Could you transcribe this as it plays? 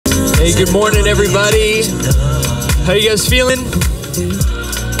Hey, good morning, everybody. How you guys feeling?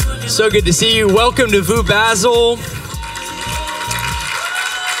 So good to see you. Welcome to VOUS Basel.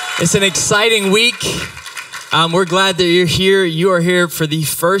 It's an exciting week. We're glad that you're here. You are here for the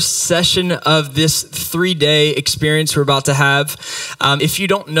first session of this 3-day experience we're about to have. If you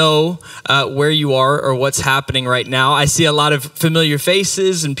don't know where you are or what's happening right now, I see a lot of familiar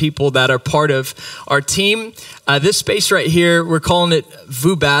faces and people that are part of our team. This space right here, we're calling it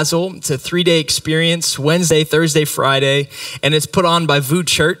VOUS Basel. It's a 3-day experience, Wednesday, Thursday, Friday, and it's put on by VOUS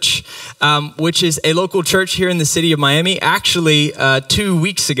Church, which is a local church here in the city of Miami. Actually, 2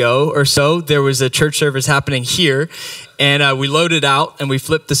 weeks ago or so, there was a church service happening here, and we loaded out and we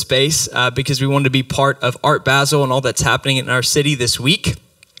flipped the space because we wanted to be part of Art Basel and all that's happening in our city this week.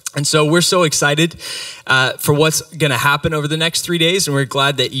 And so we're so excited for what's going to happen over the next 3 days, and we're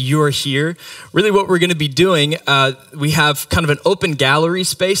glad that you're here. Really what we're going to be doing, we have kind of an open gallery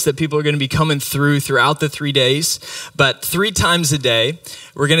space that people are going to be coming throughout the 3 days, but 3 times a day,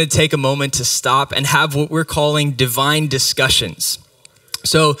 we're going to take a moment to stop and have what we're calling divine discussions.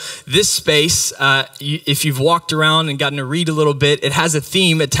 So this space, if you've walked around and gotten to read a little bit, it has a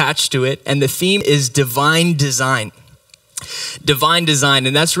theme attached to it, and the theme is divine design. Divine design,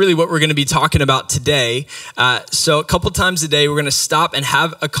 and that's really what we're going to be talking about today. So a couple times a day, we're going to stop and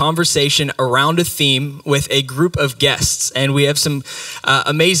have a conversation around a theme with a group of guests, and we have some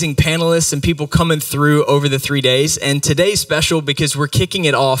amazing panelists and people coming through over the 3 days. And today's special because we're kicking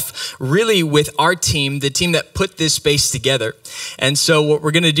it off really with our team, the team that put this space together. And so what we're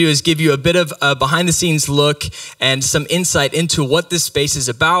going to do is give you a bit of a behind the scenes look and some insight into what this space is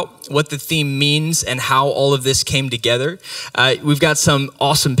about, what the theme means, and how all of this came together. We've got some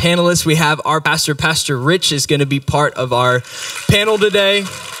awesome panelists. We have our pastor, Pastor Rich, is going to be part of our panel today.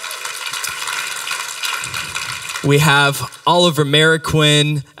 We have Oliver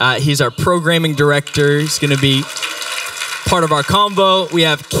Marroquin. He's our programming director. He's going to be part of our convo. We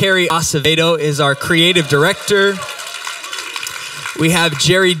have Karielys Acevedo is our creative director. We have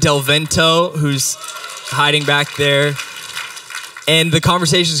Geri Del Vento, who's hiding back there. And the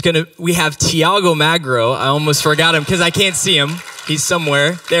conversation is we have Tiago Magro. I almost forgot him because I can't see him. He's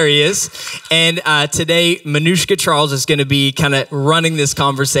somewhere. There he is. And today, Manouchka Charles is going to be kind of running this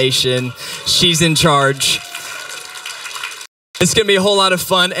conversation. She's in charge. It's going to be a whole lot of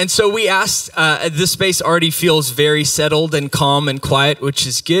fun. And so we asked, this space already feels very settled and calm and quiet, which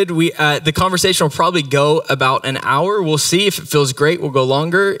is good. The conversation will probably go about an hour. We'll see if it feels great. We'll go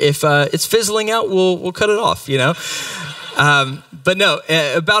longer. If it's fizzling out, we'll cut it off, you know. But no,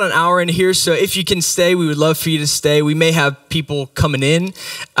 about an hour in here. So if you can stay, we would love for you to stay. We may have people coming in,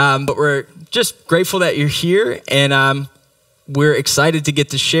 but we're just grateful that you're here. And we're excited to get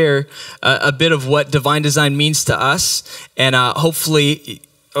to share a bit of what divine design means to us. And hopefully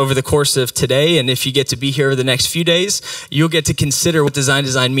over the course of today, and if you get to be here over the next few days, you'll get to consider what divine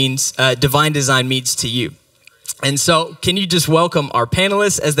design means to you. And so can you just welcome our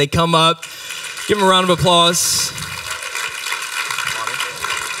panelists as they come up? Give them a round of applause.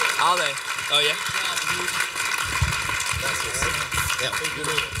 Oh, yeah?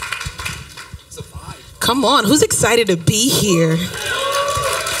 Come on, who's excited to be here?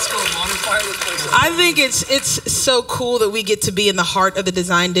 I think it's so cool that we get to be in the heart of the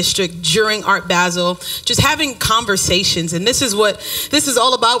design district during Art Basel, just having conversations. And this is what this is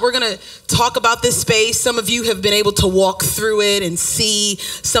all about. We're going to talk about this space. Some of you have been able to walk through it and see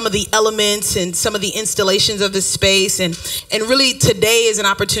some of the elements and some of the installations of this space. And really today is an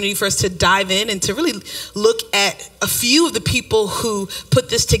opportunity for us to dive in and to really look at a few of the people who put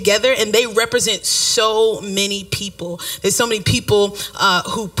this together, and they represent so many people. There's so many people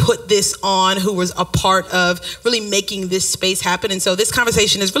who put this on, who was a part of really making this space happen. And so this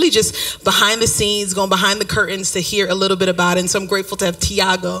conversation is really just behind the scenes, going behind the curtains to hear a little bit about it. And so I'm grateful to have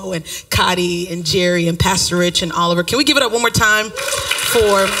Tiago and Kari and Geri and Pastor Rich and Oliver. Can we give it up one more time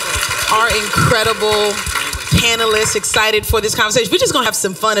for our incredible panelists, excited for this conversation? We're just gonna have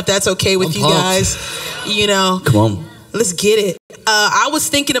some fun if that's okay with you guys. You know, come on, let's get it. I was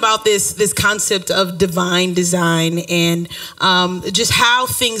thinking about this concept of divine design and just how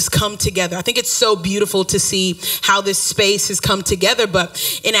things come together. I think it's so beautiful to see how this space has come together,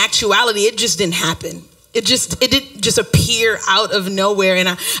 but in actuality, it just didn't happen. It didn't just appear out of nowhere. And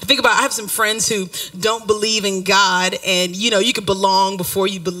I think about, I have some friends who don't believe in God, and you know, you can belong before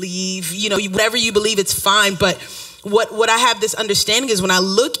you believe, you know, whatever you believe, it's fine. But what I have this understanding is when I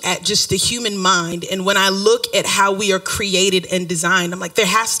look at just the human mind and when I look at how we are created and designed, I'm like, there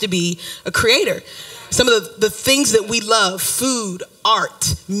has to be a creator. Some of the things that we love, food,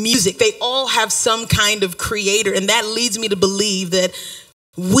 art, music, they all have some kind of creator. And that leads me to believe that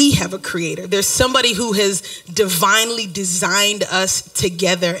we have a creator. There's somebody who has divinely designed us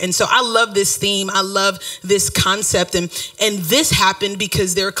together. And so I love this theme. I love this concept. And this happened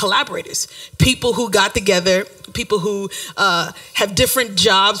because there are collaborators, people who got together, people who have different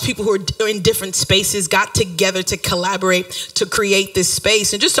jobs, people who are in different spaces, got together to collaborate to create this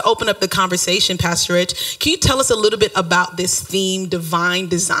space. And just to open up the conversation, Pastor Rich, can you tell us a little bit about this theme, divine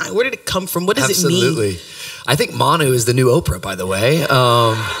design? Where did it come from? What does it mean? Absolutely. I think Manu is the new Oprah, by the way.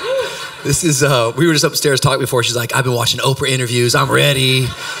 This is, we were just upstairs talking before. She's like, I've been watching Oprah interviews. I'm ready.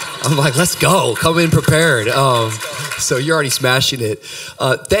 I'm like, let's go. Come in prepared. So you're already smashing it.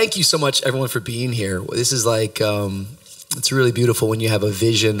 Thank you so much, everyone, for being here. This is like, it's really beautiful when you have a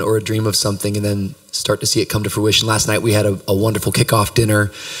vision or a dream of something and then start to see it come to fruition. Last night, we had a wonderful kickoff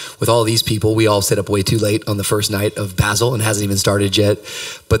dinner with all these people. We all stayed up way too late on the first night of Basel and hasn't even started yet.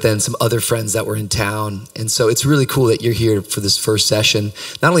 But then some other friends that were in town. And so it's really cool that you're here for this first session.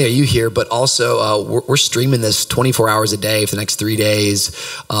 Not only are you here, but also we're streaming this 24 hours a day for the next 3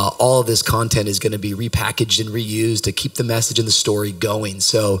 days. All of this content is going to be repackaged and reused to keep the message and the story going.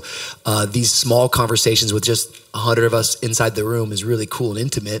 So these small conversations with just 100 of us inside the room is really cool and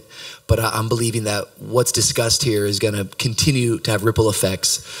intimate. But I'm believing that what's discussed here is going to continue to have ripple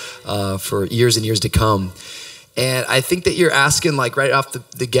effects for years and years to come. And I think that you're asking, like, right off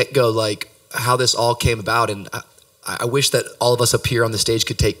the get-go, like, how this all came about. And I wish that all of us up here on the stage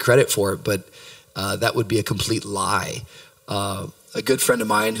could take credit for it, but that would be a complete lie. A good friend of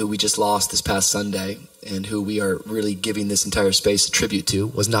mine who we just lost this past Sunday and who we are really giving this entire space a tribute to,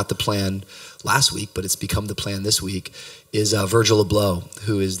 was not the plan last week, but it's become the plan this week, is Virgil Abloh,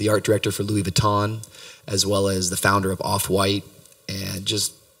 who is the art director for Louis Vuitton, as well as the founder of Off-White, and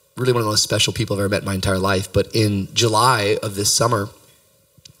just really one of the most special people I've ever met in my entire life. But in July of this summer,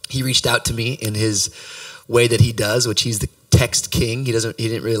 he reached out to me in his way that he does, which he's the text king. He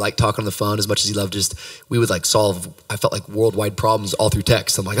didn't really like talking on the phone as much as he loved we would like solve, I felt like, worldwide problems all through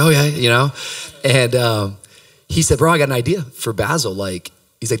text. I'm like, oh yeah, you know? And he said, bro, I got an idea for Basel. Like,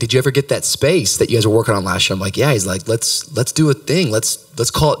 he's like, did you ever get that space that you guys were working on last year? I'm like, yeah. He's like, let's do a thing.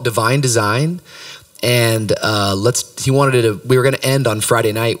 Let's call it Divine Design. And he wanted it we were going to end on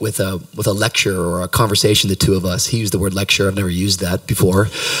Friday night with a lecture or a conversation, the two of us. He used the word lecture. I've never used that before,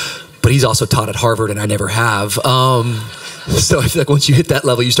 but he's also taught at Harvard and I never have. So I feel like once you hit that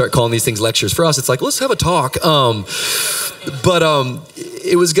level, you start calling these things lectures. For us, it's like, let's have a talk. But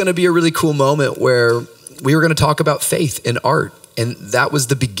it was going to be a really cool moment where we were going to talk about faith and art. And that was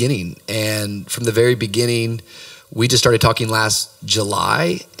the beginning. And from the very beginning, we just started talking last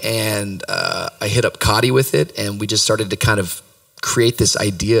July, and I hit up Kadi with it, and we just started to kind of create this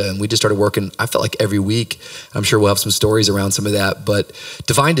idea, and we just started working, I felt like every week. I'm sure we'll have some stories around some of that, but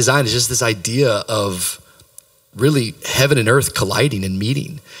Divine Design is just this idea of really heaven and earth colliding and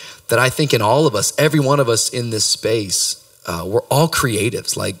meeting, that I think in all of us, every one of us in this space, we're all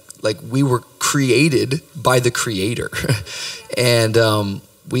creatives. Like we were created by the Creator. And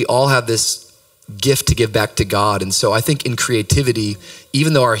we all have this gift to give back to God. And so I think in creativity,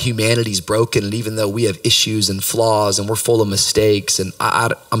 even though our humanity is broken, and even though we have issues and flaws and we're full of mistakes, and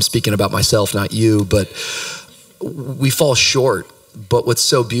I'm speaking about myself, not you, but we fall short. But what's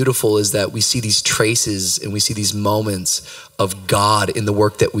so beautiful is that we see these traces and we see these moments of God in the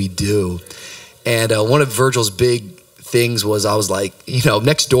work that we do. And one of Virgil's big things was, I was like,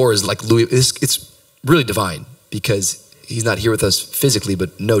 next door is like Louis. It's really divine because he's not here with us physically,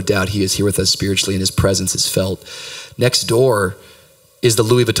 but no doubt he is here with us spiritually, and his presence is felt. Next door is the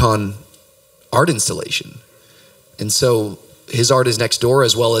Louis Vuitton art installation. And so his art is next door,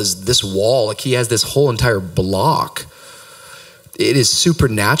 as well as this wall. Like, he has this whole entire block. It is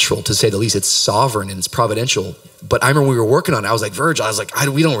supernatural, to say the least. It's sovereign and it's providential. But I remember we were working on it. I was like, Virgil,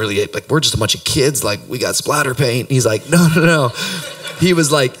 we don't really, like, we're just a bunch of kids. Like, we got splatter paint. He's like, no. He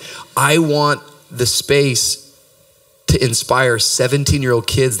was like, I want the space to inspire 17-year-old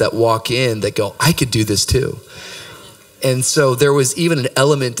kids that walk in that go, I could do this too. And so there was even an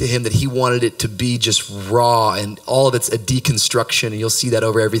element to him that he wanted it to be just raw, and all of it's a deconstruction, and you'll see that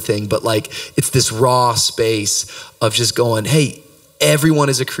over everything. But like, it's this raw space of just going, hey, everyone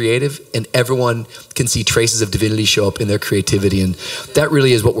is a creative, and everyone can see traces of divinity show up in their creativity. And that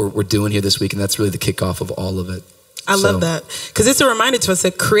really is what we're doing here this week. And that's really the kickoff of all of it. I love that, because it's a reminder to us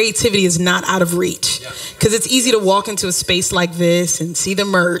that creativity is not out of reach. Because it's easy to walk into a space like this and see the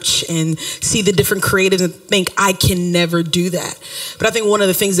merch and see the different creatives and think, I can never do that. But I think one of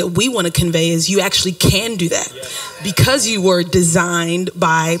the things that we want to convey is you actually can do that. Because you were designed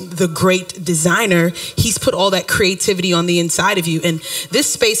by the great designer, he's put all that creativity on the inside of you. And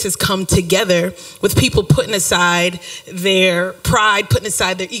this space has come together with people putting aside their pride, putting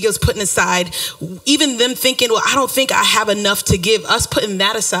aside their egos, putting aside even them thinking, well, I don't think I have enough to give, us putting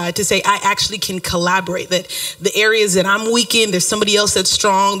that aside to say I actually can collaborate, that the areas that I'm weak in, there's somebody else that's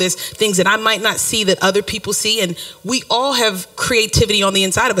strong, there's things that I might not see that other people see, and we all have creativity on the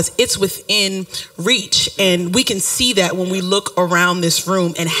inside of us. It's within reach, and we can see that when we look around this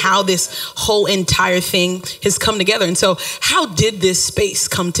room and how this whole entire thing has come together. And so how did this space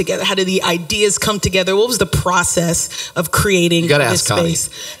come together? How did the ideas come together? What was the process of creating this space?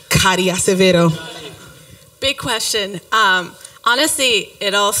 Geri Acevedo. Big question. Honestly,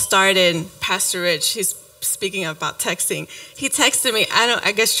 it all started, Pastor Rich, he's speaking about texting. He texted me,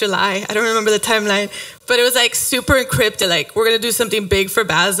 I guess July, I don't remember the timeline, but it was like super encrypted, like, we're gonna do something big for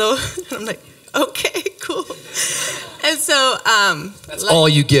Basel. And I'm like, okay, cool. And so, that's all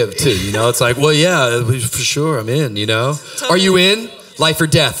you give too, you know? It's like, well, yeah, for sure, I'm in, you know? Totally. Are you in? Life or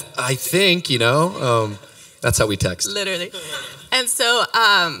death? I think, you know? That's how we text. Literally. And so,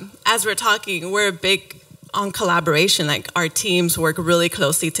 as we're talking, we're big on collaboration, like our teams work really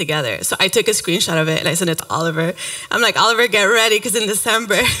closely together. So I took a screenshot of it and I sent it to Oliver. I'm like, Oliver, get ready, because in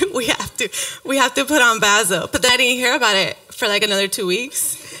December we have to put on Basel. But then I didn't hear about it for like another 2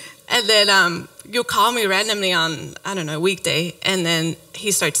 weeks. And then you call me randomly on, I don't know, a weekday, and then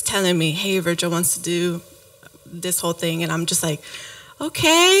he starts telling me, hey, Virgil wants to do this whole thing, and I'm just like,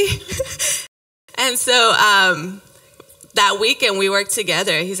 okay. And so that weekend we worked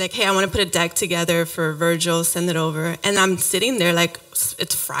together. He's like, hey, I want to put a deck together for Virgil, send it over. And I'm sitting there like,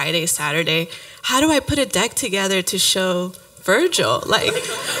 it's Friday, Saturday. How do I put a deck together to show Virgil? Like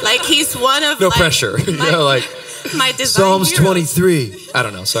he's one of no pressure. You know, like my design Psalms heroes. 23. I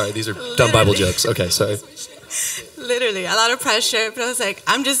don't know. Sorry, these are dumb Bible jokes. Okay, sorry. Literally, a lot of pressure. But I was like,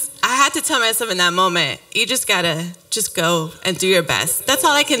 I had to tell myself in that moment, you just gotta just go and do your best. That's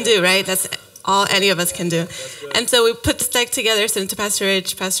all I can do, right? That's all any of us can do. And so we put this deck together, sent it to Pastor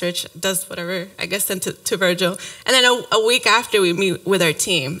Rich. Pastor Rich does whatever, I guess, sent it to Virgil. And then a week after, we meet with our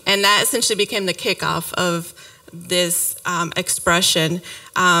team. And that essentially became the kickoff of this expression,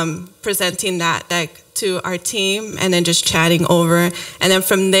 presenting that deck to our team and then just chatting over. And then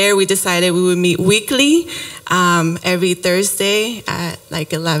from there, we decided we would meet weekly, every Thursday at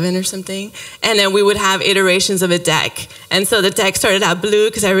like 11 or something. And then we would have iterations of a deck. And so the deck started out blue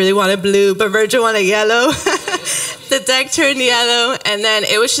because I really wanted blue, but Virgil wanted yellow. The deck turned yellow. And then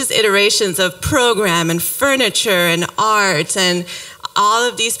it was just iterations of program and furniture and art, and all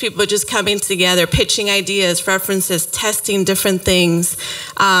of these people just coming together, pitching ideas, references, testing different things.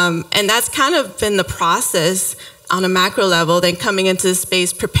 And that's kind of been the process on a macro level, then coming into the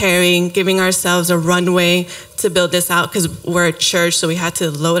space, preparing, giving ourselves a runway to build this out, because we're a church, so we had to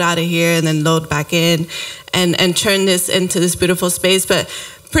load out of here and then load back in and turn this into this beautiful space. But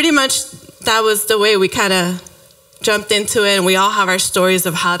pretty much that was the way we kind of jumped into it, and we all have our stories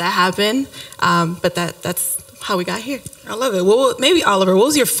of how that happened, but that's how we got here. I love it. Well, maybe Oliver, what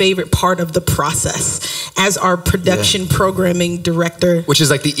was your favorite part of the process as our production programming director? Which is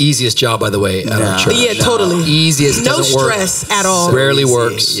like the easiest job, by the way, at our church. Yeah, totally. Easiest, no doesn't stress work. at all. Rarely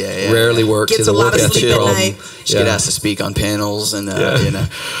works. Rarely works. Gets a lot of sleep at night. Just get asked to speak on panels, and you know.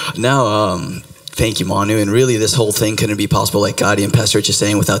 Now, thank you, Manu. And really, this whole thing couldn't be possible, like Gadi and Pastor Rich is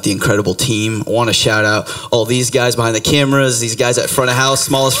saying, without the incredible team. I want to shout out all these guys behind the cameras, these guys at front of house,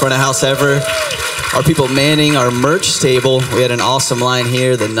 smallest front of house ever. Our people manning our merch table. We had an awesome line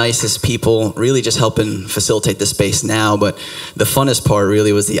here, the nicest people, really just helping facilitate the space now. But the funnest part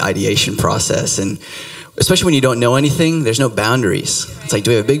really was the ideation process. And especially when you don't know anything, there's no boundaries. It's like,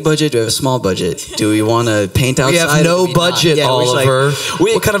 do we have a big budget? Do we have a small budget? Do we want to paint outside? We have no budget, Oliver.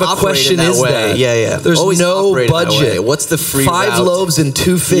 What kind of a question is that? Yeah. There's always no budget. What's the free 5 route? loaves and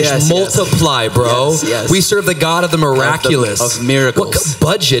 2 fish. Multiply, bro. Yes. We serve the God of the miraculous. Of miracles. What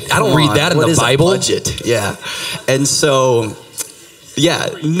budget? I don't read that in the Bible. Budget. Yeah. And so,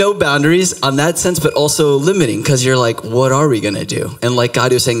 no boundaries on that sense, but also limiting because you're like, what are we going to do? And like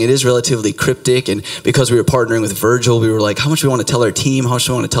God was saying, it is relatively cryptic. And because we were partnering with Virgil, we were like, how much do we want to tell our team? How much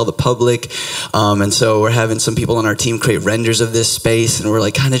do we want to tell the public? And so we're having some people on our team create renders of this space. And we're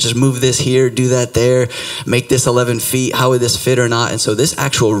like, kind of just move this here, do that there, make this 11 feet. How would this fit or not? And so this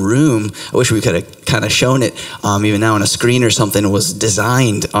actual room, I wish we could have kind of shown it even now on a screen or something, was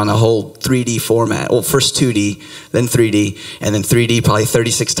designed on a whole 3D format. Well, first 2D, then 3D, and then 3D probably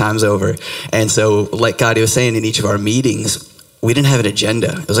 36 times over. And so like God was saying in each of our meetings, we didn't have an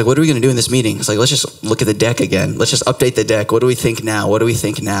agenda. It was like, what are we going to do in this meeting? It's like, let's just look at the deck again. Let's just update the deck. What do we think now? What do we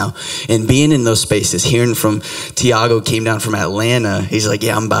think now? And being in those spaces, hearing from Tiago, came down from Atlanta. He's like,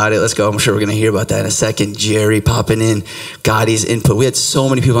 yeah, I'm about it. Let's go. I'm sure we're going to hear about that in a second. Geri popping in, Gotti's input. We had so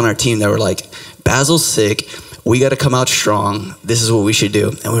many people on our team that were like, Basil's sick. We got to come out strong. This is what we should do.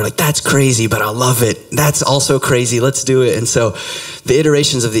 And we were like, that's crazy, but I love it. That's also crazy. Let's do it. And so the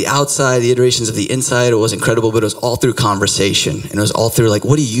iterations of the outside, the iterations of the inside, it was incredible, but it was all through conversation. And it was all through like,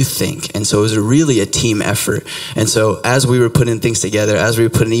 what do you think? And so it was really a team effort. And so as we were putting things together, as we were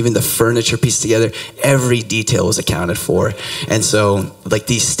putting even the furniture piece together, every detail was accounted for. And so like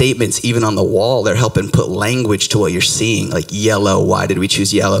these statements, even on the wall, they're helping put language to what you're seeing. Like yellow, why did we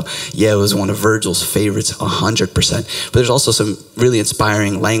choose yellow? Yeah, it was one of Virgil's favorites, 100%. But there's also some really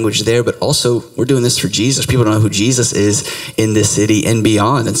inspiring language there, but also we're doing this for Jesus. People don't know who Jesus is in this city and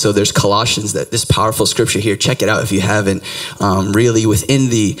beyond. And so there's Colossians, that this powerful scripture here. Check it out if you haven't. Really within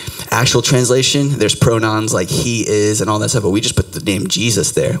the actual translation, there's pronouns like he is and all that stuff, but we just put the name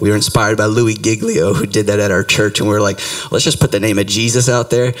Jesus there. We were inspired by Louis Giglio, who did that at our church. And we were like, let's just put the name of Jesus out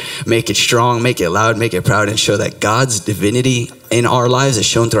there, make it strong, make it loud, make it proud, and show that God's divinity in our lives is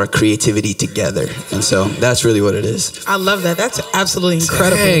shown through our creativity together. And so that's really what it is. I love that. That's absolutely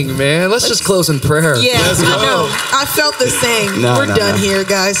incredible. Dang, man. Let's just close in prayer. Yeah, I know. I felt the same. We're done here,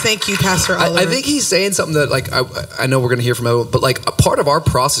 guys. Thank you, Pastor Oliver. I think he's saying something that, like, I know we're going to hear from everyone, but like a part of our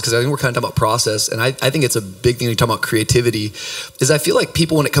process, because I think we're kind of talking about process, and I think it's a big thing when you talk about creativity, is I feel like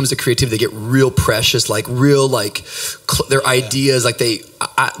people, when it comes to creativity, they get real precious, like real, like their ideas, like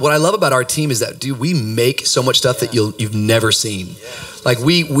what I love about our team is that, dude, we make so much stuff that you've never seen. Like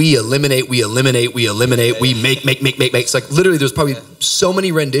we eliminate, we make. It's like literally there's probably so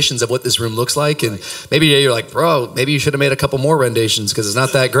many renditions of what this room looks like. And maybe you're like, bro, maybe you should have made a couple more renditions because it's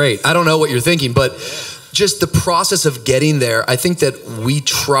not that great. I don't know what you're thinking, but just the process of getting there, I think that we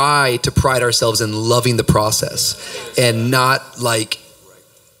try to pride ourselves in loving the process and not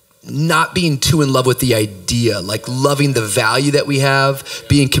being too in love with the idea, like loving the value that we have,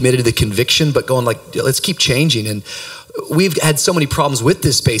 being committed to the conviction, but going like, let's keep changing. And we've had so many problems with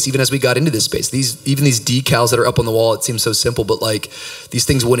this space, even as we got into this space. Even these decals that are up on the wall, it seems so simple, but like these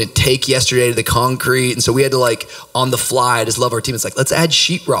things wouldn't take yesterday to the concrete. And so we had to like on the fly, I just love our team. It's like, let's add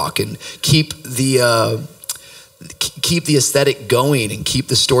sheetrock and keep the aesthetic going and keep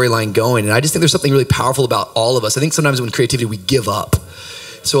the storyline going. And I just think there's something really powerful about all of us. I think sometimes when creativity, we give up.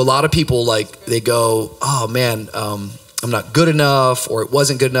 So a lot of people, like, they go, oh man, I'm not good enough, or it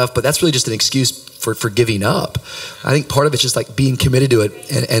wasn't good enough, but that's really just an excuse for giving up. I think part of it's just like being committed to it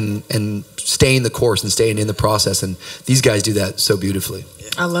and staying the course and staying in the process. And these guys do that so beautifully.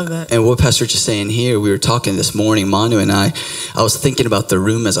 I love that. And what Pastor Rich is saying here, we were talking this morning, Manu and I was thinking about the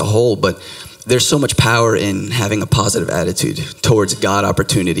room as a whole, but there's so much power in having a positive attitude towards God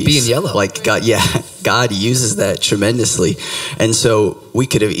opportunities. Being yellow. Like God, yeah, God uses that tremendously. And so we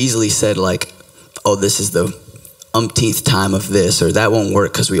could have easily said like, oh, this is the umpteenth time of this, or that won't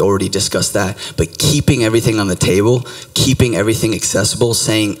work because we already discussed that. But keeping everything on the table, keeping everything accessible,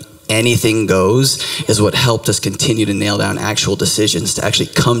 saying anything goes is what helped us continue to nail down actual decisions, to actually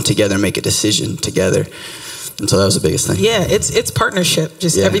come together and make a decision together. And so that was the biggest thing. Yeah, it's partnership.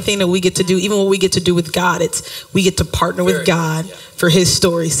 Just everything that we get to do, even what we get to do with God, we get to partner with God for his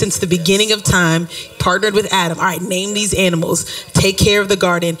story. Since the beginning of time, partnered with Adam. All right, name these animals, take care of the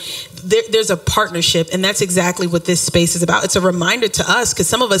garden. There's a partnership, and that's exactly what this space is about. It's a reminder to us, because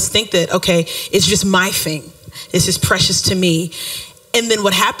some of us think that, okay, it's just my thing. This is precious to me. And then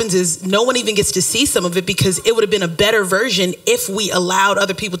what happens is no one even gets to see some of it, because it would have been a better version if we allowed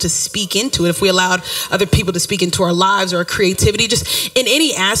other people to speak into it, if we allowed other people to speak into our lives or our creativity, just in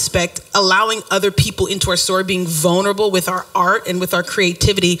any aspect, allowing other people into our story, being vulnerable with our art and with our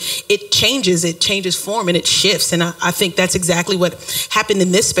creativity, it changes form and it shifts. And I think that's exactly what happened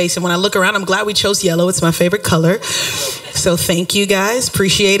in this space. And when I look around, I'm glad we chose yellow. It's my favorite color. So thank you guys,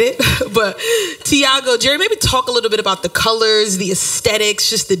 appreciate it. But Tiago, Geri, maybe talk a little bit about the colors, the aesthetics,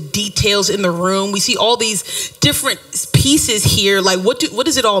 just the details in the room. We see all these different pieces here. Like, what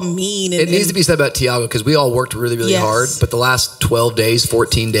does it all mean? It needs to be said about Tiago, because we all worked really, really hard. But the last 12 days,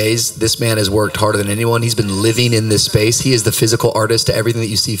 14 days, this man has worked harder than anyone. He's been living in this space. He is the physical artist to everything that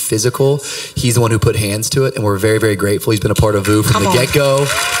you see physical. He's the one who put hands to it, and we're very, very grateful. He's been a part of VOUS from the get-go.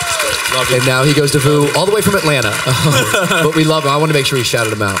 And now he goes to VOUS all the way from Atlanta. But we love him. I want to make sure we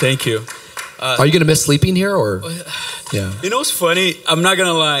shouted him out. Thank you. Are you going to miss sleeping here, or? Yeah. You know what's funny? I'm not going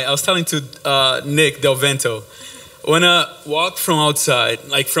to lie. I was telling to Nick Del Vento, when I walked from outside,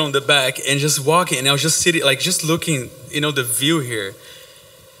 like from the back, and just walking, and I was just sitting, like just looking, the view here.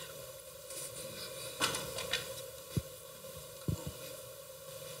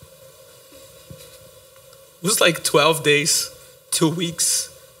 It was like 12 days, 2 weeks,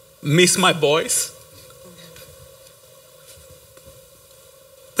 miss my boys.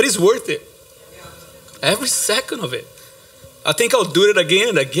 But it's worth it. Every second of it. I think I'll do it again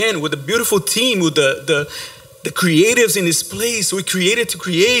and again with a beautiful team, with the creatives in this place. We created to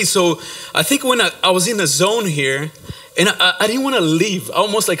create. So I think when I was in the zone here, and I didn't want to leave.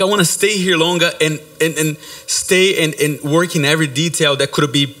 Almost like I want to stay here longer and stay and work in every detail that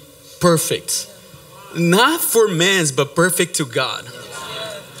could be perfect. Not for man's, but perfect to God.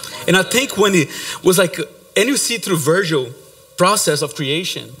 And I think when it was like, and you see through Virgil process of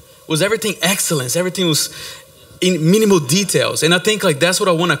creation, was everything excellence. Everything was in minimal details. And I think like that's what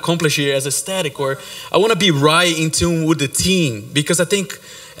I want to accomplish here as aesthetic, or I want to be right in tune with the team, because I think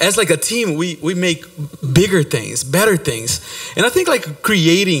as like a team, we make bigger things, better things. And I think like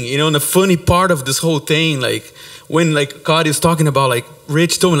creating, and the funny part of this whole thing, like when like God is talking about, like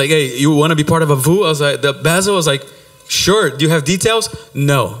Rich told me like, hey, you want to be part of a VOUS? I was like, the Basil was like, sure. Do you have details?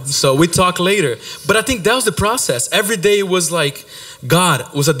 No. So we talk later. But I think that was the process. Every day was like,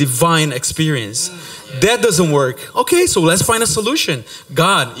 God was a divine experience. That doesn't work. Okay, so let's find a solution.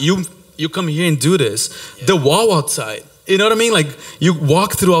 God, you come here and do this. The wall outside. You know what I mean? Like you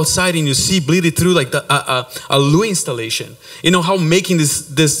walk through outside and you see bleeding through like a Louis installation. How making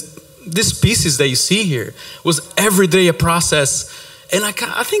these pieces that you see here was every day a process. And I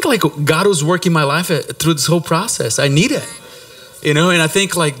think like God was working my life through this whole process. I need it, and I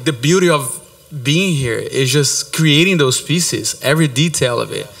think like the beauty of being here is just creating those pieces, every detail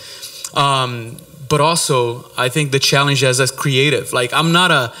of it. But also I think the challenge as a creative, like I'm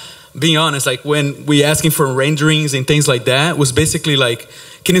not being honest, like when we asking for renderings and things like that was basically like,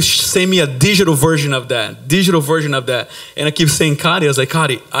 can you send me a digital version of that? And I keep saying, Kari, I was like,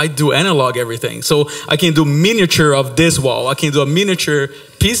 Kari, I do analog everything. So I can do miniature of this wall. I can do a miniature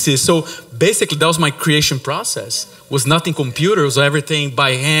pieces. So basically that was my creation process. Was nothing computer, it was everything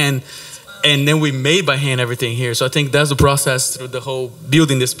by hand. And then we made by hand everything here. So I think that's the process through the whole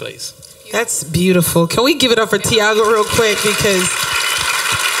building this place. That's beautiful. Can we give it up for Tiago real quick? Because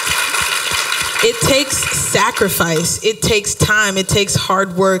it takes sacrifice, it takes time, it takes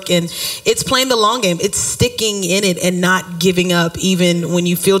hard work, and it's playing the long game. It's sticking in it and not giving up even when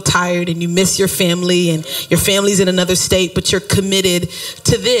you feel tired and you miss your family and your family's in another state, but you're committed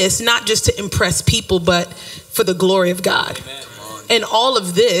to this, not just to impress people, but for the glory of God. Amen. And all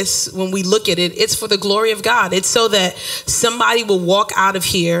of this, when we look at it, it's for the glory of God. It's so that somebody will walk out of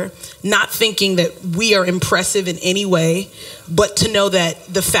here not thinking that we are impressive in any way, but to know that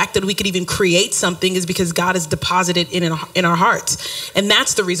the fact that we could even create something is because God has deposited in our hearts. And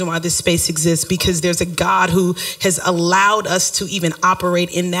that's the reason why this space exists, because there's a God who has allowed us to even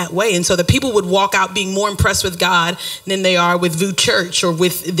operate in that way. And so that people would walk out being more impressed with God than they are with VOUS Church or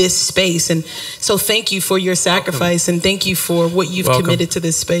with this space. And so thank you for your sacrifice. And thank you for what you've committed to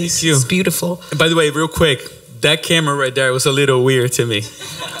this space. It's beautiful. And by the way, real quick, that camera right there was a little weird to me.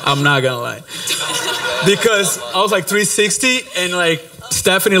 I'm not gonna lie. Because I was like 360 and like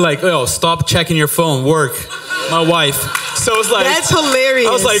Stephanie like, oh, stop checking your phone, work. My wife. So it was like, that's hilarious.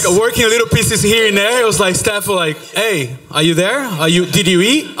 I was like working little pieces here and there. It was like Steph was like, hey, are you there? Did you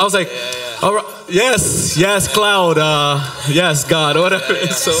eat? I was like, all right. Yes, Cloud. Yes, God, whatever.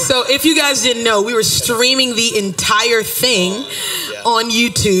 So if you guys didn't know, we were streaming the entire thing on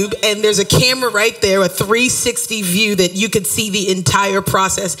YouTube, and there's a camera right there, a 360 view that you could see the entire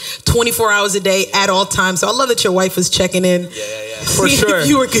process 24 hours a day at all times. So I love that your wife was checking in. For sure.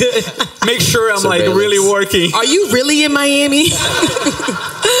 You were good. Make sure I'm like really working. Are you really in Miami?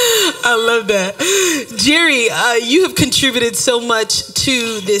 I love that. Geri, you have contributed so much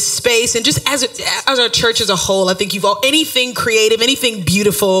into this space, and just as our church as a whole, I think anything creative, anything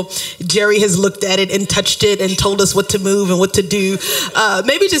beautiful, Geri has looked at it and touched it and told us what to move and what to do.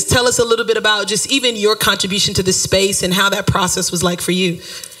 Maybe just tell us a little bit about just even your contribution to this space and how that process was like for you.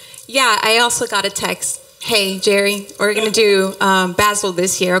 Yeah, I also got a text. Hey, Geri, we're going to do Basel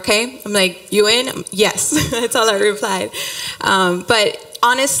this year, okay? I'm like, you in? Yes. That's all I replied. But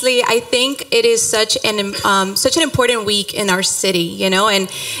honestly, I think it is such an important week in our city, you know? And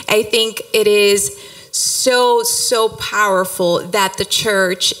I think it is so powerful that the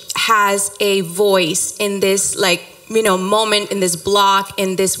church has a voice in this, moment, in this block,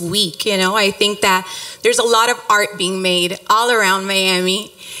 in this week, you know? I think that there's a lot of art being made all around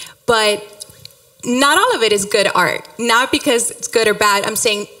Miami, but not all of it is good art. Not because it's good or bad. I'm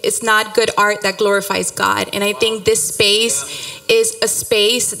saying it's not good art that glorifies God. And I think this space is a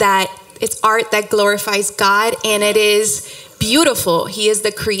space that it's art that glorifies God, and it is beautiful. He is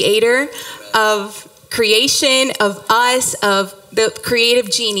the creator of creation, of us, of the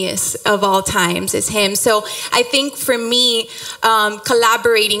creative genius of all times is him. So I think for me,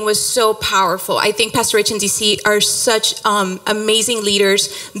 collaborating was so powerful. I think Pastor Rich and DC are such amazing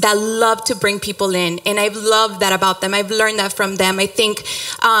leaders that love to bring people in. And I've loved that about them. I've learned that from them. I think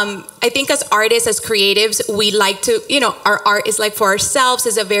as artists, as creatives, we like to, our art is like for ourselves,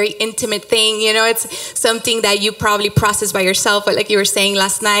 is a very intimate thing. It's something that you probably process by yourself, like you were saying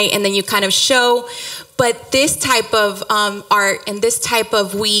last night, and then you kind of show. But this type of art and this type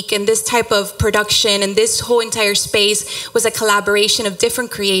of week and this type of production and this whole entire space was a collaboration of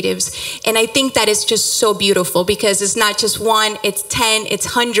different creatives. And I think that is just so beautiful because it's not just one, it's 10, it's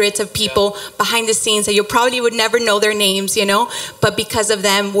hundreds of people behind the scenes that you probably would never know their names, but because of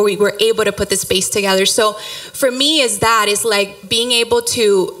them, we were able to put the space together. So for me, is like being able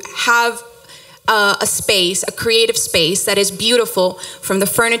to have a space, a creative space that is beautiful, from the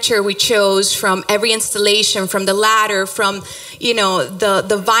furniture we chose, from every installation, from the ladder, from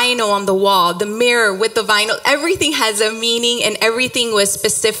the vinyl on the wall, the mirror with the vinyl. Everything has a meaning and everything was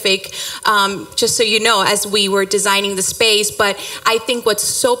specific, just so you know, as we were designing the space. But I think what's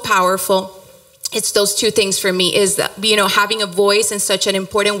so powerful, it's those two things for me, is that, having a voice in such an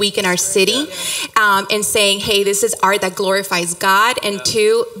important week in our city, and saying, hey, this is art that glorifies God, and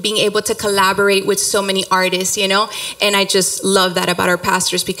two, being able to collaborate with so many artists, and I just love that about our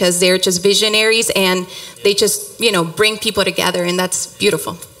pastors because they're just visionaries and they just, bring people together, and that's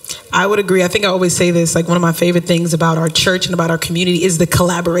beautiful. I would agree. I think I always say this, like one of my favorite things about our church and about our community is the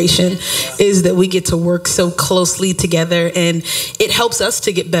collaboration, is that we get to work so closely together, and it helps us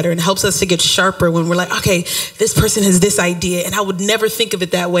to get better and helps us to get sharper when we're like, okay, this person has this idea and I would never think of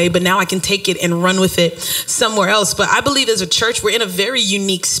it that way, but now I can take it and run with it somewhere else. But I believe as a church, we're in a very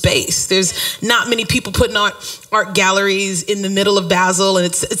unique space. There's not many people putting art galleries in the middle of Basel, and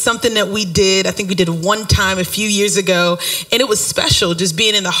it's something that we did. I think we did one time a few years ago, and it was special just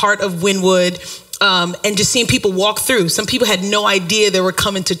being in the heart of Wynwood, and just seeing people walk through. Some people had no idea they were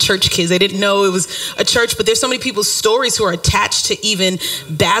coming to Church Kids. They didn't know it was a church, but there's so many people's stories who are attached to even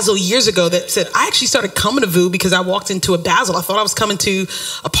Basel years ago that said, I actually started coming to VOUS because I walked into a Basel. I thought I was coming to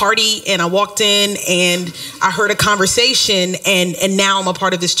a party, and I walked in and I heard a conversation, and now I'm a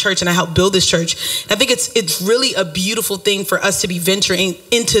part of this church and I helped build this church. And I think it's really a beautiful thing for us to be venturing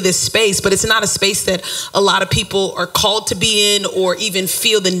into this space, but it's not a space that a lot of people are called to be in or even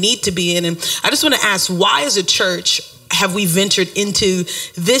feel the need to be in. And I just want to ask, why as a church have we ventured into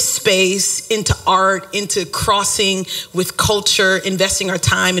this space, into art, into crossing with culture, investing our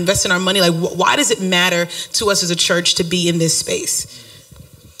time, investing our money? Like, why does it matter to us as a church to be in this space?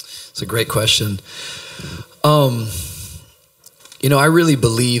 It's a great question. I really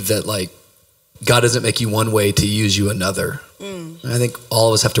believe that God doesn't make you one way to use you another. And I think all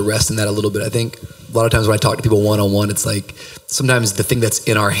of us have to rest in that a little bit. I think a lot of times when I talk to people one-on-one, it's like sometimes the thing that's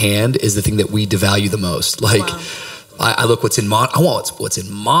in our hand is the thing that we devalue the most. Wow. I look what's in I want what's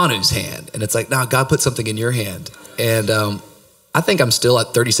in Manu's hand, and it's like, nah, God put something in your hand. And I think I'm still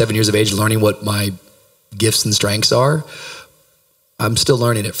at 37 years of age learning what my gifts and strengths are. I'm still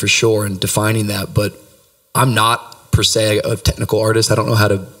learning it for sure and defining that, but I'm not per se a technical artist. I don't know how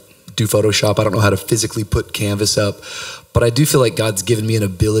to do Photoshop. I don't know how to physically put canvas up, but I do feel like God's given me an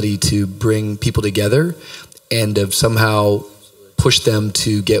ability to bring people together and to somehow push them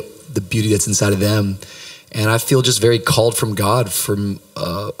to get the beauty that's inside of them. And I feel just very called from God from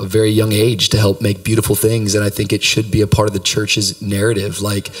a very young age to help make beautiful things. And I think it should be a part of the church's narrative.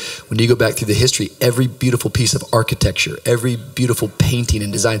 Like when you go back through the history, every beautiful piece of architecture, every beautiful painting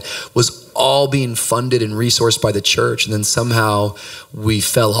and design was all being funded and resourced by the church. And then somehow we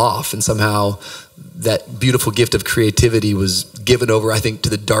fell off, and somehow that beautiful gift of creativity was given over, I think, to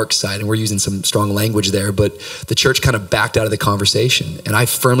the dark side. And we're using some strong language there, but the church kind of backed out of the conversation. And I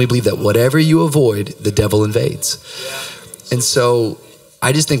firmly believe that whatever you avoid, the devil invades. And so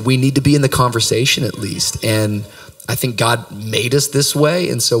I just think we need to be in the conversation at least. And I think God made us this way.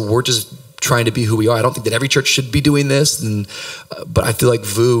 And so we're just trying to be who we are. I don't think that every church should be doing this. But I feel like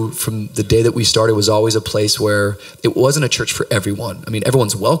VOUS, from the day that we started, was always a place where it wasn't a church for everyone. I mean,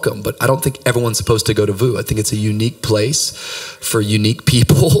 everyone's welcome, but I don't think everyone's supposed to go to VOUS. I think it's a unique place for unique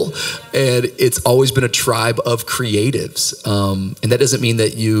people. And it's always been a tribe of creatives. And that doesn't mean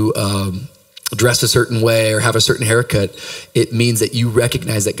that you dress a certain way or have a certain haircut. It means that you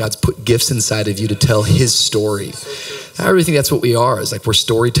recognize that God's put gifts inside of you to tell his story. I really think that's what we are, is like we're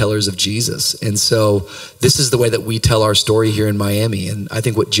storytellers of Jesus. And so this is the way that we tell our story here in Miami. And I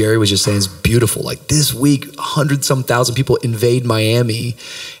think what Geri was just saying is beautiful. Like this week, 100-some thousand people invade Miami,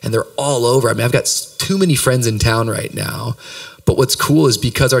 and they're all over. I mean, I've got too many friends in town right now. But what's cool is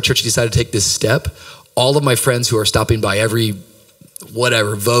because our church decided to take this step, all of my friends who are stopping by every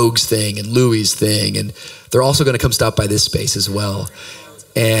whatever, VOUS thing and Louis thing, and they're also going to come stop by this space as well.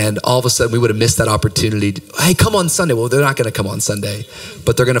 And all of a sudden we would have missed that opportunity. Hey, come on Sunday. Well, they're not going to come on Sunday,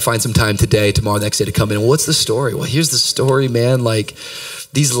 but they're going to find some time today, tomorrow, next day to come in. Well, what's the story? Well, here's the story, man. Like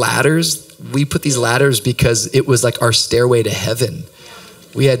these ladders, we put these ladders because it was like our stairway to heaven.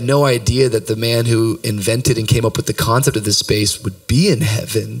 We had no idea that the man who invented and came up with the concept of this space would be in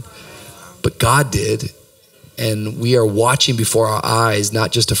heaven, but God did. And we are watching before our eyes,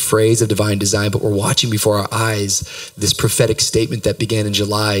 not just a phrase of divine design, but we're watching before our eyes this prophetic statement that began in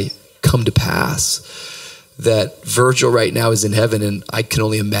July come to pass. That Virgil right now is in heaven, and I can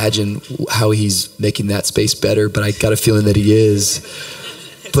only imagine how he's making that space better, but I got a feeling that he is.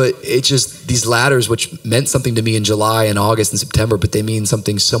 But it's just these ladders, which meant something to me in July and August and September, but they mean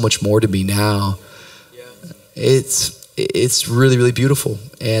something so much more to me now. It's really, really beautiful.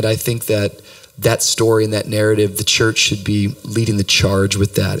 And I think that story and that narrative, the church should be leading the charge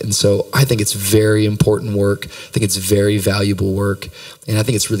with that. And so I think it's very important work. I think it's very valuable work. And I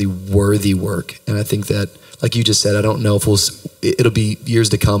think it's really worthy work. And I think that, like you just said, I don't know if it'll be years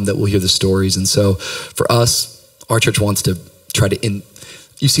to come that we'll hear the stories. And so for us, our church wants to try to,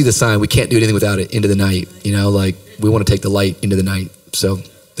 you see the sign, we can't do anything without it, into the night, like we want to take the light into the night. So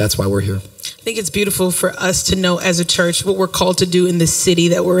that's why we're here. I think it's beautiful for us to know as a church what we're called to do in the city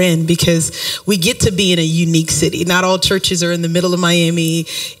that we're in, because we get to be in a unique city. Not all churches are in the middle of Miami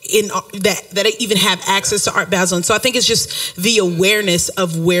that even have access to Art Basel. And so I think it's just the awareness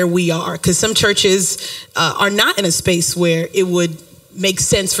of where we are, because some churches are not in a space where it would make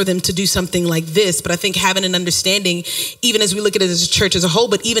sense for them to do something like this. But I think having an understanding, even as we look at it as a church as a whole,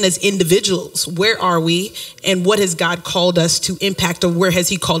 but even as individuals, where are we and what has God called us to impact, or where has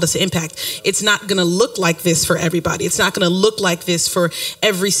he called us to impact? It's not going to look like this for everybody. It's not going to look like this for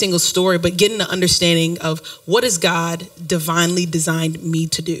every single story, but getting the understanding of what has God divinely designed me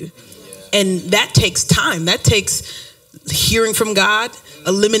to do. And that takes time. That takes hearing from God,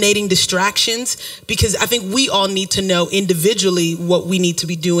 eliminating distractions, because I think we all need to know individually what we need to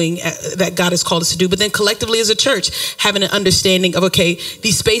be doing that God has called us to do. But then collectively as a church, having an understanding of, okay,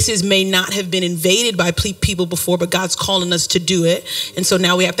 these spaces may not have been invaded by people before, but God's calling us to do it. And so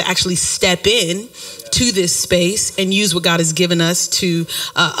now we have to actually step in to this space and use what God has given us to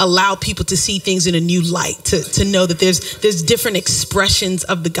allow people to see things in a new light, to know that there's different expressions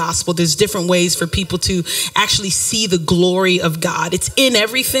of the gospel. There's different ways for people to actually see the glory of God. It's in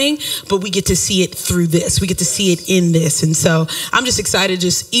everything, but we get to see it through this. We get to see it in this. And so I'm just excited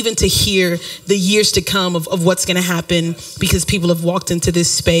just even to hear the years to come of what's going to happen, because people have walked into this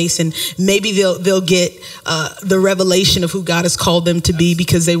space, and maybe they'll get the revelation of who God has called them to be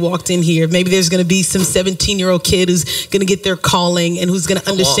because they walked in here. Maybe there's going to be some 17-year-old kid who's going to get their calling and who's going to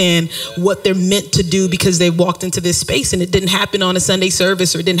understand what they're meant to do because they walked into this space. And it didn't happen on a Sunday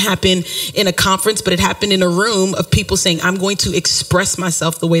service, or it didn't happen in a conference, but it happened in a room of people saying, I'm going to express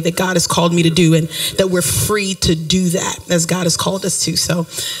myself the way that God has called me to do, and that we're free to do that as God has called us to. So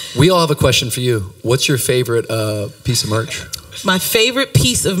we all have a question for you. What's your favorite piece of merch? My favorite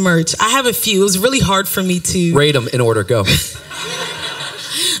piece of merch, I have a few. It was really hard for me to rate them in order. Go.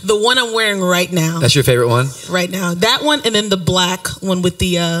 The one I'm wearing right now. That's your favorite one? Right now. That one, and then the black one with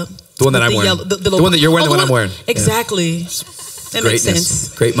the one that I'm wearing. Yellow, the one that you're wearing, the one I'm wearing. Exactly. Yeah. That makes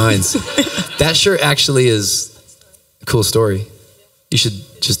sense. Great minds. That shirt actually is a cool story. You should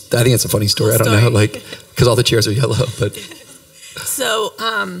just, I think it's a funny story. I don't know, because all the chairs are yellow, but. So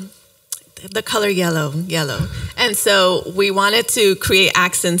the color yellow. And so we wanted to create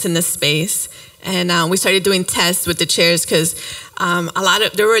accents in the space. And we started doing tests with the chairs because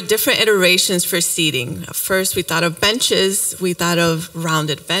there were different iterations for seating. First, we thought of benches. We thought of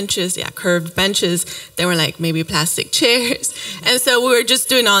rounded benches, curved benches. They were like maybe plastic chairs. And so we were just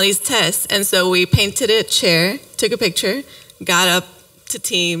doing all these tests. And so we painted a chair, took a picture, got up to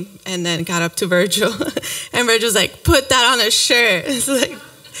team, and then got up to Virgil. And Virgil's like, put that on a shirt. It's like,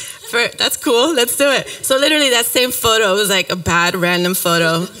 that's cool, let's do it. So literally that same photo was like a bad random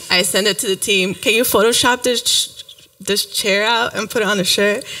photo. I sent it to the team. Can you Photoshop this chair out and put it on a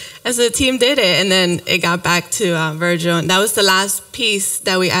shirt? And so the team did it, and then it got back to Virgil. And that was the last piece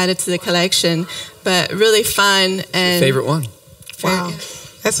that we added to the collection, but really fun. And favorite one. Wow,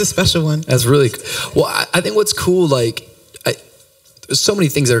 that's a special one. That's really well. I think what's cool, like, there's so many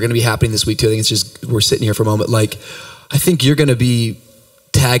things that are going to be happening this week too. I think it's just we're sitting here for a moment. Like, I think you're going to be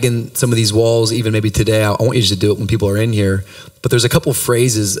tagging some of these walls, even maybe today. I want you to do it when people are in here. But there's a couple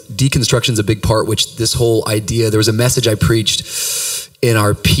phrases. Deconstruction's a big part, which this whole idea, there was a message I preached in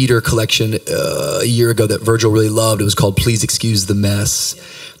our Peter collection a year ago that Virgil really loved. It was called Please Excuse the Mess.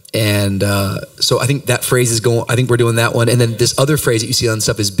 And so I think that phrase is going, I think we're doing that one. And then this other phrase that you see on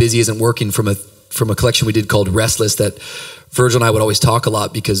stuff is busy isn't working from a collection we did called Restless that Virgil and I would always talk a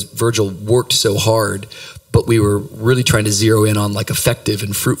lot because Virgil worked so hard. But we were really trying to zero in on like effective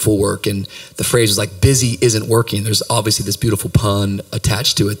and fruitful work. And the phrase was like, busy isn't working. There's obviously this beautiful pun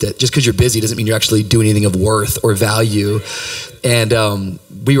attached to it that just because you're busy doesn't mean you're actually doing anything of worth or value. And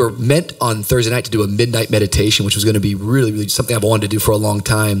we were meant on Thursday night to do a midnight meditation, which was going to be really, really something I've wanted to do for a long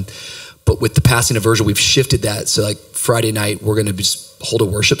time. But with the passing of Virgil, we've shifted that. So like Friday night, we're going to just hold a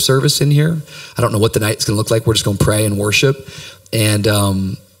worship service in here. I don't know what the night's going to look like. We're just going to pray and worship.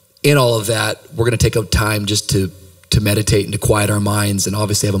 And in all of that, we're going to take up time just to meditate and to quiet our minds and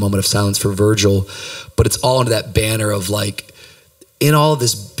obviously have a moment of silence for Virgil. But it's all under that banner of like, in all of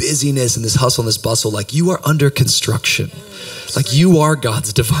this busyness and this hustle and this bustle, like you are under construction. Like you are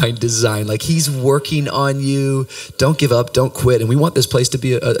God's divine design. Like he's working on you. Don't give up, don't quit. And we want this place to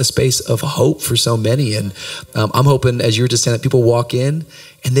be a space of hope for so many. And I'm hoping as you're just saying that people walk in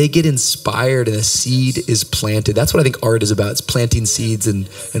and they get inspired and a seed is planted. That's what I think art is about. It's planting seeds and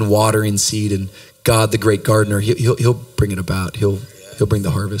watering seed, and God, the great gardener, he'll bring it about. He'll bring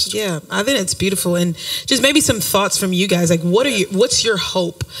the harvest. Yeah, I think it's beautiful. And just maybe some thoughts from you guys. Like, what's your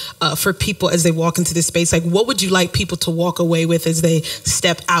hope for people as they walk into this space? Like, what would you like people to walk away with as they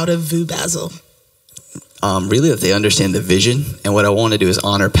step out of VOUS Basel? Really that they understand the vision. And what I want to do is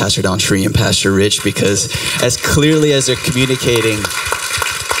honor Pastor Don Shree and Pastor Rich, because as clearly as they're communicating,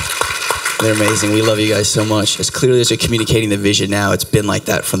 they're amazing. We love you guys so much. As clearly as they're communicating the vision now, it's been like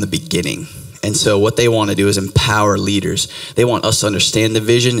that from the beginning. And so what they want to do is empower leaders. They want us to understand the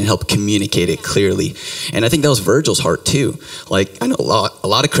vision and help communicate it clearly. And I think that was Virgil's heart too. Like, I know a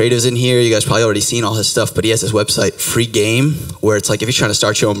lot of creatives in here. You guys probably already seen all his stuff, but he has this website, Free Game, where it's like if you're trying to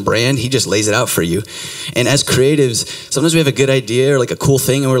start your own brand, he just lays it out for you. And as creatives, sometimes we have a good idea or like a cool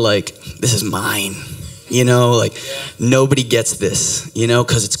thing and we're like, this is mine. You know, like nobody gets this, you know,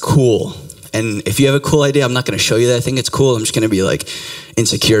 because it's cool. And if you have a cool idea, I'm not going to show you that I think it's cool. I'm just going to be like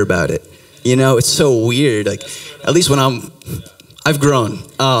insecure about it. You know, it's so weird. Like, at least when I've grown.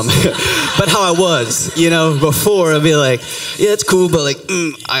 But how I was, you know, before I'd be like, yeah, it's cool, but like,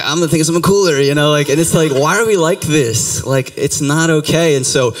 I'm gonna think of something cooler, you know, like, and it's like, why are we like this? Like, it's not okay. And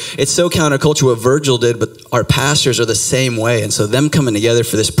so it's so counterculture what Virgil did, but our pastors are the same way. And so them coming together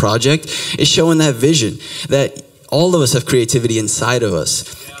for this project is showing that vision that all of us have creativity inside of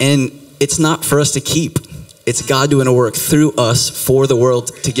us. And it's not for us to keep. It's God doing a work through us for the world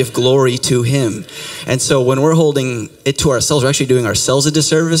to give glory to him. And so when we're holding it to ourselves, we're actually doing ourselves a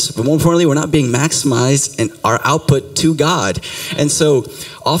disservice. But more importantly, we're not being maximized in our output to God. And so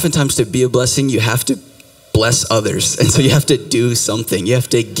oftentimes to be a blessing, you have to bless others. And so you have to do something. You have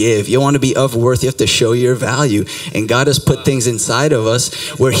to give. You want to be of worth. You have to show your value. And God has put things inside of us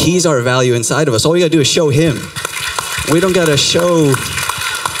where he's our value inside of us. All we got to do is show him. We don't got to show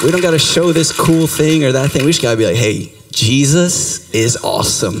this cool thing or that thing. We just got to be like, hey, Jesus is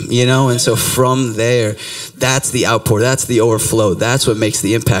awesome, you know? And so from there, that's the outpour, that's the overflow, that's what makes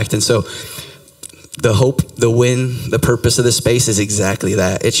the impact. And so the hope, the win, the purpose of this space is exactly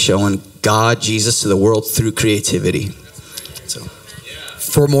that. It's showing God, Jesus to the world through creativity. So,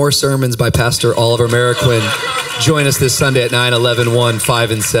 for more sermons by Pastor Oliver Marroquin, join us this Sunday at 9, 11, 1,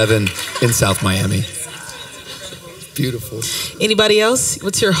 5, and 7 in South Miami. Beautiful. Anybody else?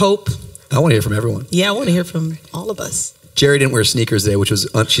 What's your hope? I want to hear from everyone. Yeah, I want to hear from all of us. Geri didn't wear sneakers today, which was,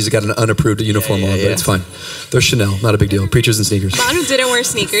 she's got an unapproved uniform on, but it's fine. They're Chanel, not a big deal. Preachers and sneakers. Manu didn't wear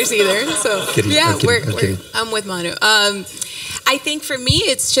sneakers either, so kidding, yeah, I'm kidding. I'm with Manu. I think for me,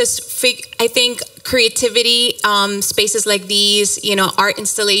 it's just, I think creativity, spaces like these, art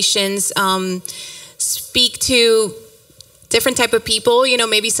installations, speak to different type of people,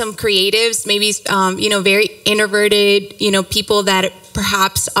 maybe some creatives, maybe, very introverted, people that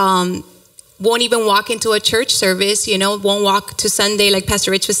perhaps won't even walk into a church service, won't walk to Sunday, like Pastor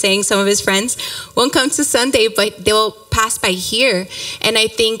Rich was saying, some of his friends won't come to Sunday, but they'll pass by here. And I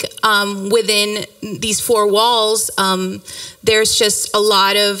think within these four walls, there's just a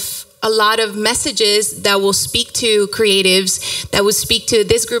lot of messages that will speak to creatives, that will speak to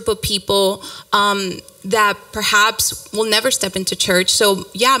this group of people that perhaps will never step into church. So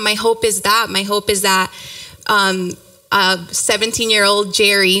yeah, my hope is that 17-year-old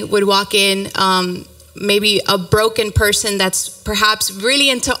Geri would walk in, maybe a broken person that's perhaps really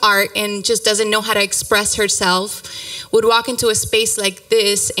into art and just doesn't know how to express herself, would walk into a space like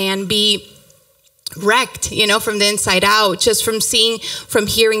this and be wrecked, from the inside out, just from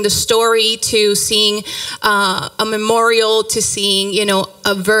hearing the story to seeing a memorial to seeing,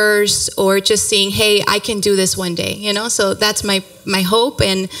 a verse, or just seeing, hey, I can do this one day, So that's my hope,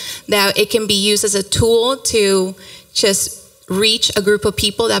 and that it can be used as a tool to just reach a group of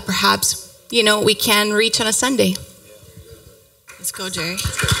people that perhaps, we can reach on a Sunday. Let's go, Geri.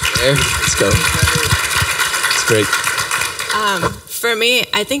 Let's go. It's great. For me,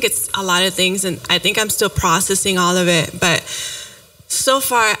 I think it's a lot of things, and I think I'm still processing all of it. But so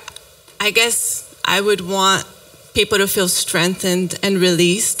far, I guess I would want people to feel strengthened and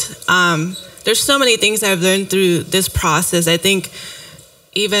released. There's so many things I've learned through this process. I think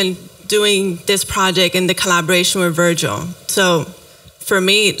even doing this project and the collaboration with Virgil. So for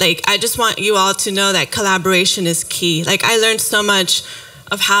me, I just want you all to know that collaboration is key. I learned so much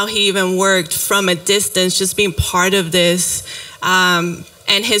of how he even worked from a distance, just being part of this, and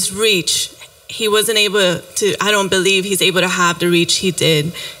his reach. He wasn't able to, I don't believe he's able to have the reach he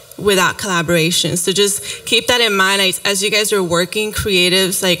did without collaboration. So just keep that in mind as you guys are working,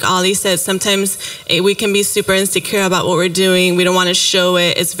 creatives, like Ollie said, sometimes we can be super insecure about what we're doing. We don't want to show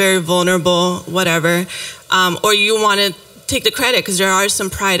it. It's very vulnerable, whatever. Or you want to take the credit, because there are some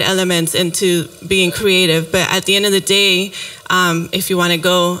pride elements into being creative. But at the end of the day, if you want to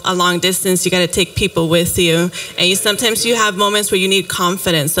go a long distance, you got to take people with you. And sometimes you have moments where you need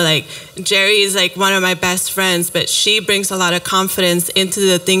confidence. So Geri is one of my best friends, but she brings a lot of confidence into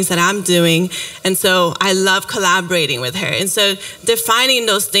the things that I'm doing. And so I love collaborating with her. And so defining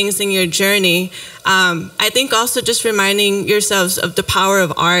those things in your journey, I think also just reminding yourselves of the power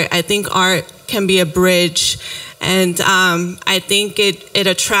of art. I think art can be a bridge. And I think it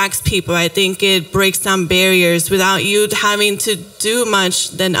attracts people. I think it breaks down barriers without you having to do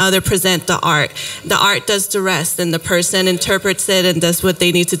much than other present the art. The art does the rest, and the person interprets it and does what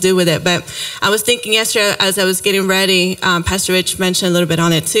they need to do with it. But I was thinking yesterday as I was getting ready, Pastor Rich mentioned a little bit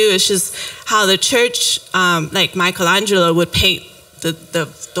on it too. It's just how the church, like Michelangelo would paint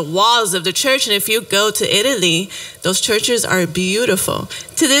the walls of the church. And if you go to Italy, those churches are beautiful.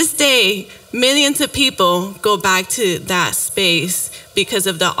 To this day, millions of people go back to that space because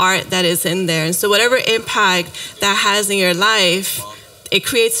of the art that is in there. And so whatever impact that has in your life, it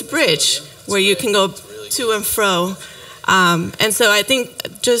creates a bridge where you can go to and fro. And so I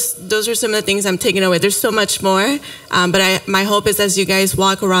think just those are some of the things I'm taking away. There's so much more, but my hope is as you guys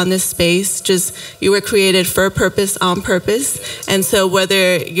walk around this space, just you were created for a purpose, on purpose. And so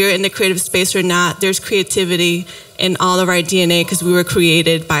whether you're in the creative space or not, there's creativity in all of our DNA because we were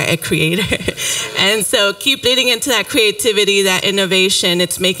created by a creator. And so keep leading into that creativity, that innovation.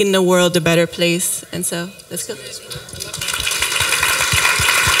 It's making the world a better place. And so let's go.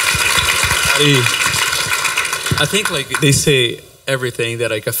 I think like they say everything that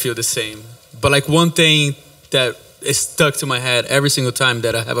like I feel the same. But like one thing that is stuck to my head every single time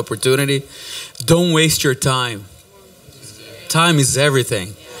that I have opportunity, don't waste your time. Time is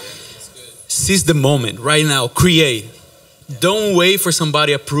everything. Seize the moment right now, create. Don't wait for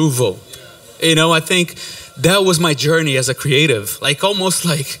somebody approval. You know, I think that was my journey as a creative. Like almost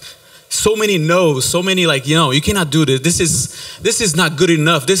like so many no's, so many like, you know, you cannot do this. This is not good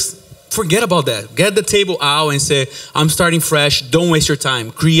enough. Forget about that. Get the table out and say, I'm starting fresh. Don't waste your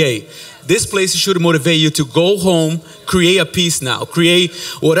time. Create. This place should motivate you to go home, create a piece now. Create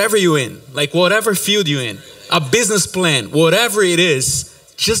whatever you're in, like whatever field you're in, a business plan, whatever it is.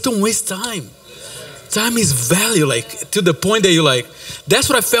 Just don't waste time. Time is value, like to the point that you're like, that's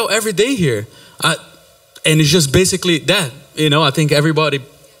what I felt every day here. And it's just basically that, you know, I think everybody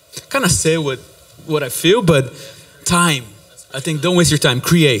kind of say what I feel, but time. I think don't waste your time.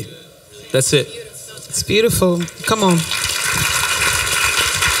 Create. That's it. It's beautiful. Come on.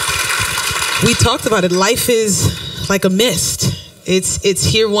 We talked about it. Life is like a mist. It's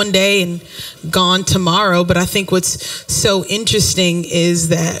here one day and gone tomorrow. But I think what's so interesting is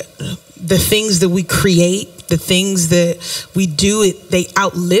that the things that we create, the things that we do, they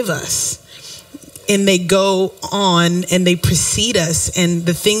outlive us. And they go on and they precede us. And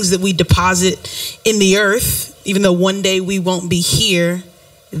the things that we deposit in the earth, even though one day we won't be here,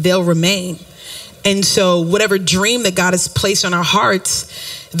 they'll remain. And so whatever dream that God has placed on our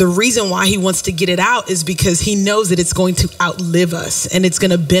hearts, the reason why he wants to get it out is because he knows that it's going to outlive us and it's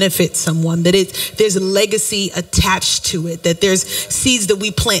going to benefit someone, that there's a legacy attached to it, that there's seeds that we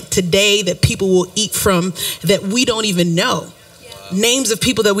plant today that people will eat from that we don't even know. Names of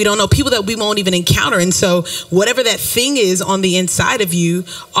people that we don't know, people that we won't even encounter. And so whatever that thing is on the inside of you,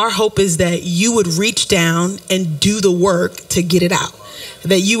 our hope is that you would reach down and do the work to get it out.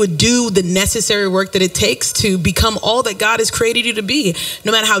 That you would do the necessary work that it takes to become all that God has created you to be.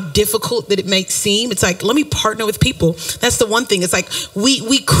 No matter how difficult that it may seem, it's like, let me partner with people. That's the one thing. It's like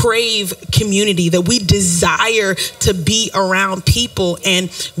we crave community, that we desire to be around people,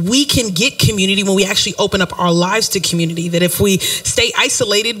 and we can get community when we actually open up our lives to community. That if we stay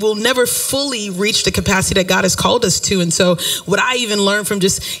isolated, we'll never fully reach the capacity that God has called us to. And so what I even learned from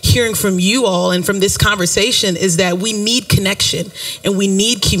just hearing from you all and from this conversation is that we need connection and we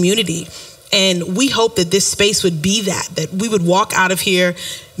need community. And we hope that this space would be that we would walk out of here.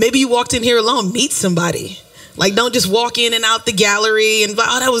 Maybe you walked in here alone, meet somebody. Like, don't just walk in and out the gallery and,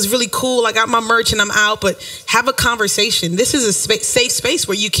 oh, that was really cool. I got my merch and I'm out. But have a conversation. This is a safe space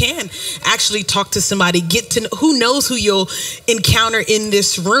where you can actually talk to somebody, get to know, who knows who you'll encounter in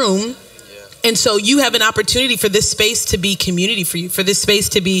this room. And so you have an opportunity for this space to be community for you, for this space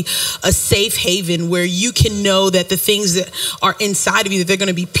to be a safe haven where you can know that the things that are inside of you, that they're going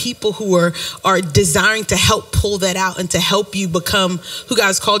to be people who are desiring to help pull that out and to help you become who God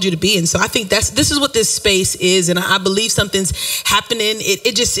has called you to be. And so I think this is what this space is. And I believe something's happening.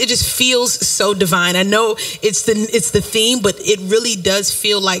 It just feels so divine. I know it's the theme, but it really does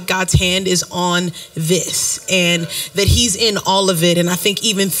feel like God's hand is on this and that he's in all of it. And I think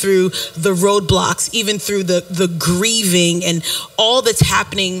even through the roadblocks, even through the grieving and all that's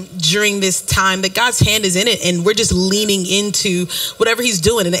happening during this time, that God's hand is in it, and we're just leaning into whatever he's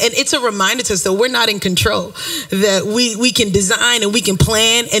doing. And it's a reminder to us that we're not in control, that we can design and we can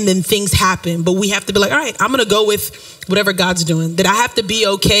plan and then things happen, but we have to be like, all right, I'm going to go with whatever God's doing, that I have to be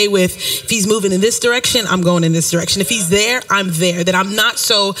okay with. If he's moving in this direction, I'm going in this direction. If he's there, I'm there, that I'm not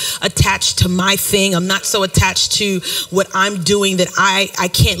so attached to my thing. I'm not so attached to what I'm doing that I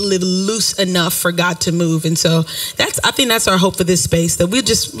can't live loose enough for God to move. And so I think that's our hope for this space, that we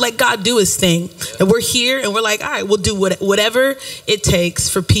just let God do his thing, that we're here and we're like, all right, we'll do whatever it takes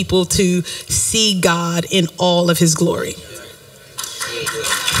for people to see God in all of his glory.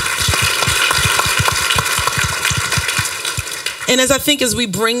 And as we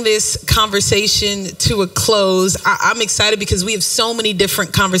bring this conversation to a close, I'm excited because we have so many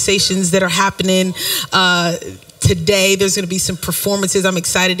different conversations that are happening today. There's going to be some performances. I'm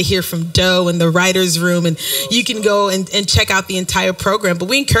excited to hear from Doe and the writer's room, and you can go and check out the entire program. But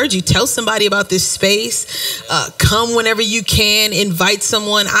we encourage you, tell somebody about this space. Come whenever you can, invite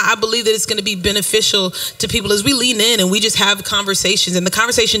someone. I believe that it's going to be beneficial to people as we lean in and we just have conversations. And the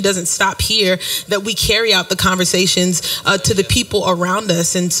conversation doesn't stop here, that we carry out the conversations to the people around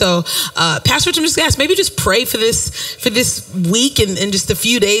us. And so, Pastor Rich, I'm just going to ask, maybe just pray for this week and just a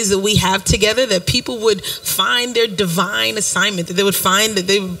few days that we have together, that people would find their divine assignment, that they would find that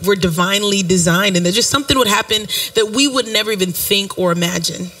they were divinely designed, and that just something would happen that we would never even think or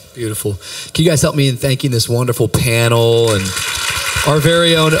imagine. Beautiful. Can you guys help me in thanking this wonderful panel and our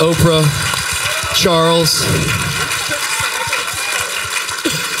very own Oprah Charles?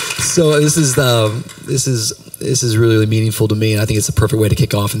 So this is really, really meaningful to me, and I think it's a perfect way to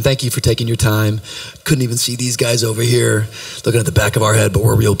kick off. And thank you for taking your time. Couldn't even see these guys over here looking at the back of our head, but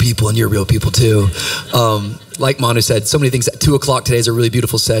we're real people, and you're real people too. Like Manu said, so many things. At 2:00 today is a really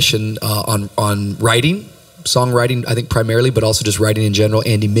beautiful session on writing. Songwriting, I think primarily, but also just writing in general.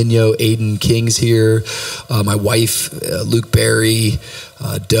 Andy Minyo, Aiden King's here, my wife, Luke Berry,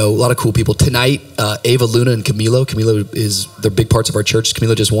 Doe, a lot of cool people. Tonight, Ava Luna and Camilo. They're big parts of our church.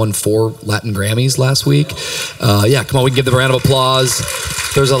 Camilo just won 4 Latin Grammys last week. Come on, we can give them a round of applause.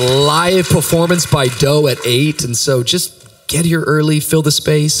 There's a live performance by Doe at 8, and so just get here early, fill the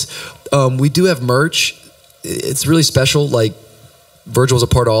space. We do have merch. It's really special. Like, Virgil was a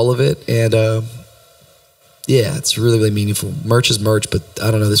part of all of it, and it's really, really meaningful. Merch is merch, but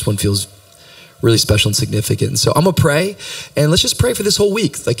I don't know, this one feels really special and significant. And so I'm gonna pray, and let's just pray for this whole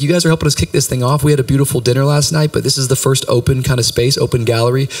week. Like, you guys are helping us kick this thing off. We had a beautiful dinner last night, but this is the first open kind of space, open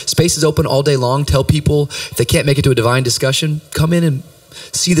gallery. Space is open all day long. Tell people if they can't make it to a divine discussion, come in and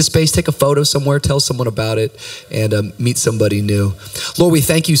see the space, take a photo somewhere, tell someone about it, and meet somebody new. Lord, we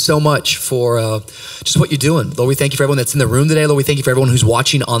thank you so much for just what you're doing. Lord, we thank you for everyone that's in the room today. Lord, we thank you for everyone who's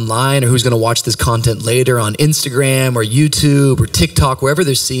watching online or who's going to watch this content later on Instagram or YouTube or TikTok, wherever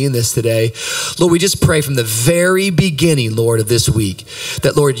they're seeing this today. Lord, we just pray from the very beginning, Lord, of this week,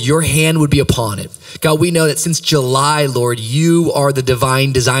 that, Lord, your hand would be upon it. God, we know that since July, Lord, you are the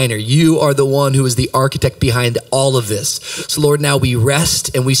divine designer. You are the one who is the architect behind all of this. So, Lord, now we rest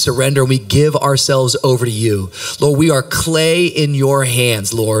and we surrender and we give ourselves over to you. Lord, we are clay in your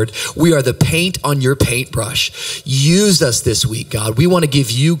hands, Lord. We are the paint on your paintbrush. Use us this week, God. We want to give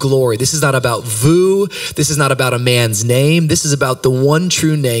you glory. This is not about VOUS. This is not about a man's name. This is about the one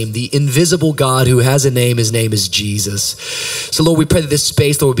true name, the invisible God who has a name. His name is Jesus. So, Lord, we pray that this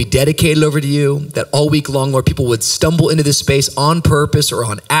space, Lord, would be dedicated over to you, that all week long, Lord, people would stumble into this space on purpose or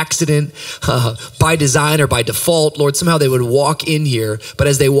on accident, by design or by default. Lord, somehow they would walk in here, but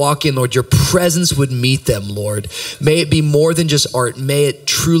as they walk in, Lord, your presence would meet them, Lord. May it be more than just art. May it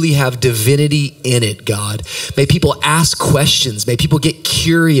truly have divinity in it, God. May people ask questions. May people get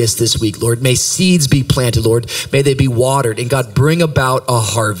curious this week, Lord. May seeds be planted, Lord. May they be watered, and God, bring about a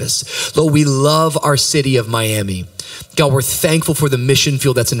harvest. Lord, we love our city of Miami. God, we're thankful for the mission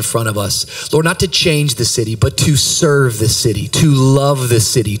field that's in front of us. Lord, not to change the city, but to serve the city, to love the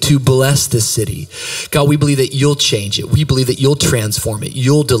city, to bless the city. God, we believe that you'll change it. We believe that you'll transform it.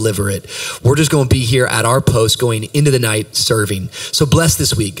 You'll deliver it. We're just going to be here at our post going into the night serving. So bless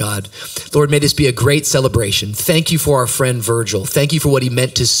this week, God. Lord, may this be a great celebration. Thank you for our friend Virgil. Thank you for what he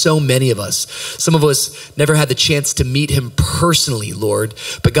meant to so many of us. Some of us never had the chance to meet him personally, Lord,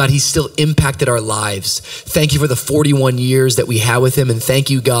 but God, he still impacted our lives. Thank you for the 41 years that we had with him, and thank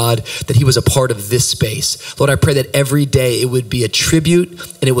you, God, that he was a part of this space. Lord, I pray that every day it would be a tribute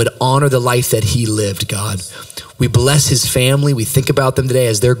and it would honor the life that he lived, God. We bless his family. We think about them today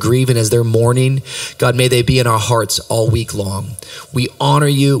as they're grieving, as they're mourning. God, may they be in our hearts all week long. We honor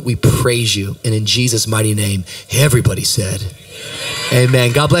you. We praise you. And in Jesus' mighty name, everybody said,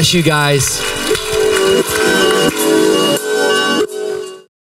 amen. God bless you guys.